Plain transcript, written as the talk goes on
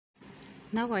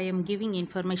Now I am giving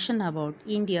information about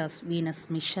India's Venus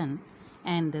mission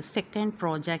and the second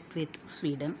project with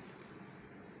Sweden.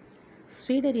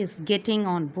 Sweden is getting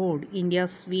on board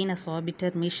India's Venus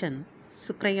orbiter mission,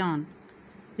 Shukrayaan,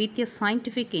 with a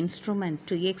scientific instrument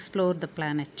to explore the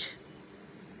planet.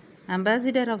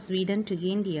 Ambassador of Sweden to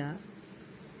India,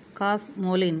 Kaz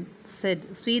Molin,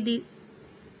 said Swedish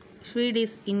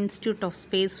Institute of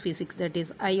Space Physics, that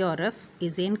is IRF,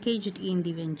 is engaged in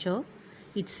the venture,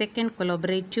 its second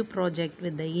collaborative project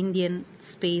with the Indian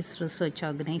Space Research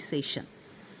Organization.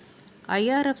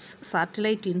 IRF's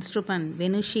satellite instrument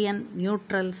Venusian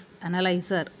Neutral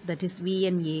Analyzer, that is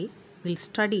VNA, will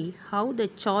study how the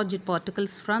charged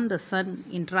particles from the Sun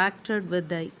interacted with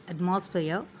the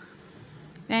atmosphere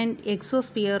and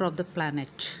exosphere of the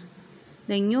planet.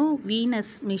 The new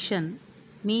Venus mission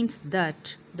means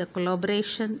that the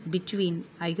collaboration between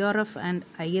IRF and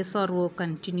ISRO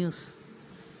continues.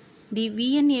 The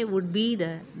VNA would be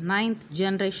the ninth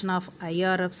generation of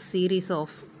IRF's series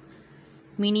of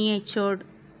miniatured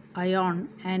ion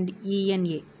and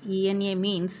ENA. ENA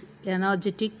means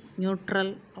energetic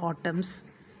neutral atoms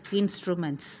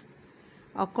instruments.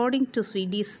 According to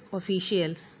Swedish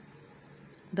officials,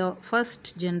 the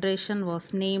first generation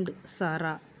was named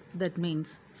SARA, that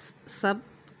means sub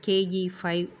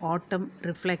Ke5 atom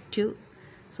reflecting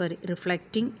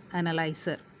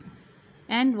analyzer,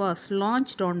 and was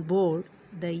launched on board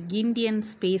the Indian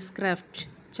spacecraft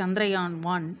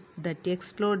Chandrayaan-1 that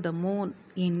explored the moon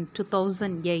in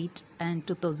 2008 and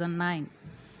 2009.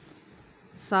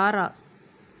 SARA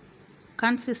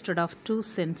consisted of two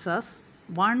sensors.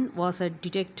 One was a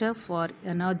detector for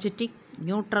energetic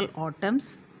neutral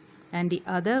atoms, and the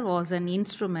other was an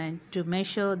instrument to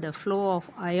measure the flow of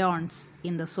ions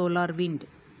in the solar wind.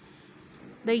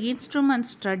 The instrument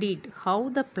studied how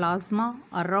the plasma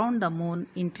around the moon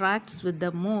interacts with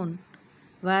the moon,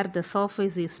 where the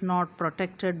surface is not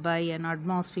protected by an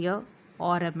atmosphere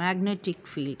or a magnetic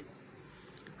field.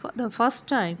 For the first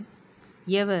time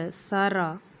ever,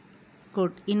 SARA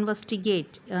could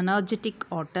investigate energetic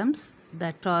atoms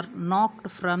that are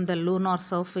knocked from the lunar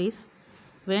surface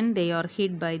when they are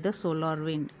hit by the solar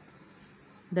wind.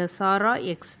 The SARA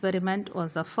experiment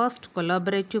was the first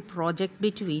collaborative project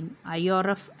between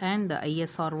IRF and the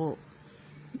ISRO.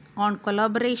 On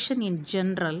collaboration in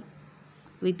general,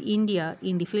 with India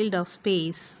in the field of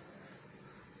space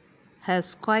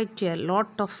has quite a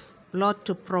lot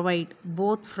to provide,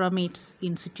 both from its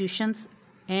institutions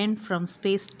and from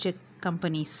space tech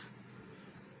companies.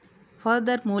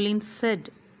 Further, Molin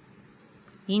said,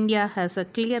 India has a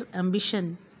clear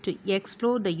ambition to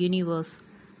explore the universe,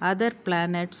 other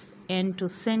planets, and to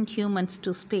send humans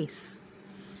to space.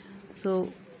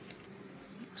 So,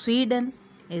 Sweden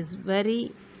is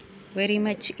very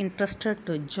much interested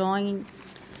to join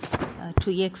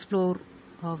to explore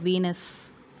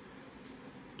Venus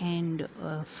and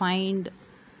find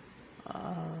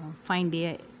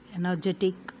the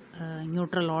energetic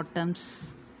neutral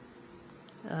atoms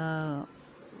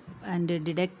and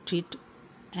detect it,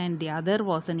 and the other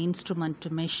was an instrument to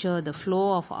measure the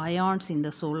flow of ions in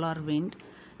the solar wind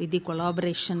with the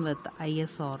collaboration with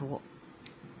ISRO.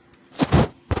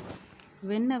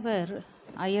 Whenever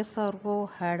ISRO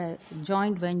had a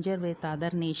joint venture with other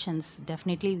nations,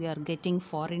 definitely we are getting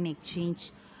foreign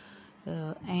exchange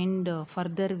and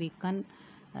further we can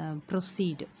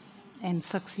proceed and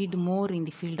succeed more in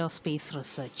the field of space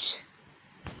research.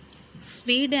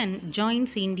 Sweden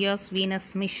joins India's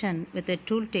Venus mission with a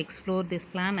tool to explore this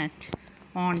planet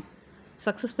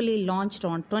successfully launched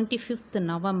on 25th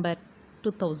November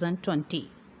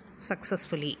 2020.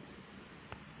 Successfully.